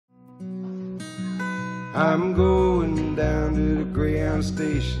I'm going down to the Greyhound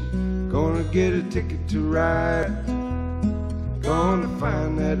station, gonna get a ticket to ride. Gonna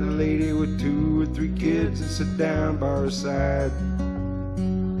find that lady with 2 or 3 kids and sit down by her side.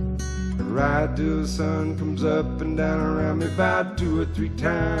 Ride till the sun comes up and down around me about 2 or 3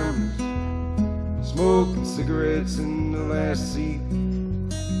 times. Smoking cigarettes in the last seat.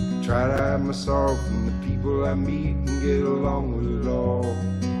 Try to hide myself from the people I meet and get along with it all.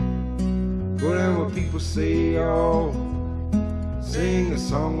 Go down where people say, oh, sing a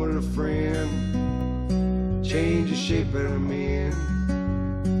song with a friend, change the shape of a man,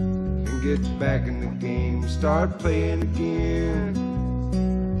 and get back in the game, start playing again.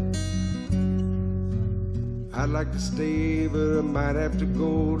 I'd like to stay, but I might have to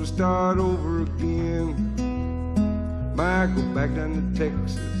go to start over again. Might go back down to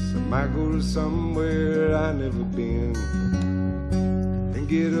Texas, I might go to somewhere I never been. Then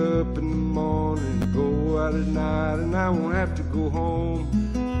get up in the morning, go out at night, and I won't have to go home.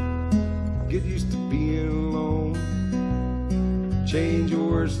 Get used to being alone, change the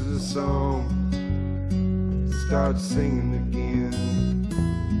words of the song, start singing again.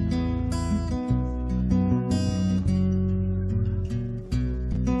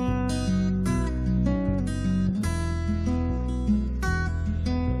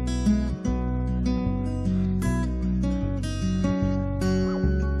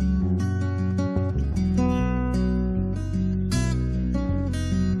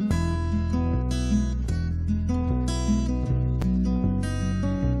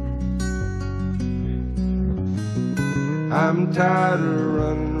 I'm tired of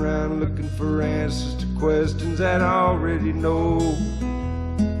running around looking for answers to questions that I already know.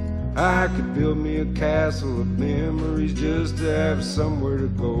 I could build me a castle of memories just to have somewhere to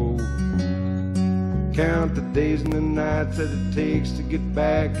go. Count the days and the nights that it takes to get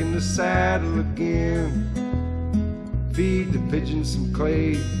back in the saddle again. Feed the pigeons some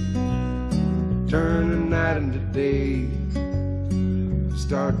clay, turn the night into day.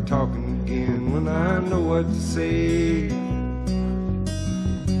 Start talking again when I know what to say.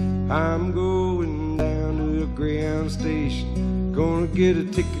 I'm going down to the Greyhound station, gonna get a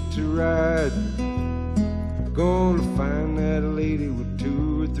ticket to ride. Gonna find that lady with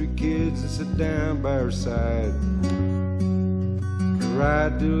 2 or 3 kids and sit down by her side.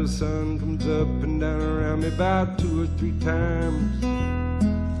 Ride till the sun comes up and down around me about 2 or 3 times.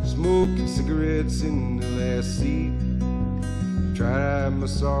 Smoking cigarettes in the last seat. Try to hide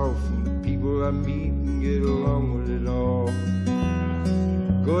myself from the people I meet and get along with it all.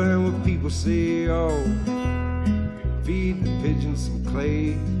 Go down where people say, oh, feed the pigeons some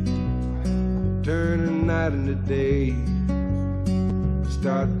clay, turn the night into day,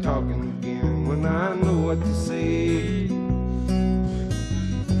 start talking again when I know what to say.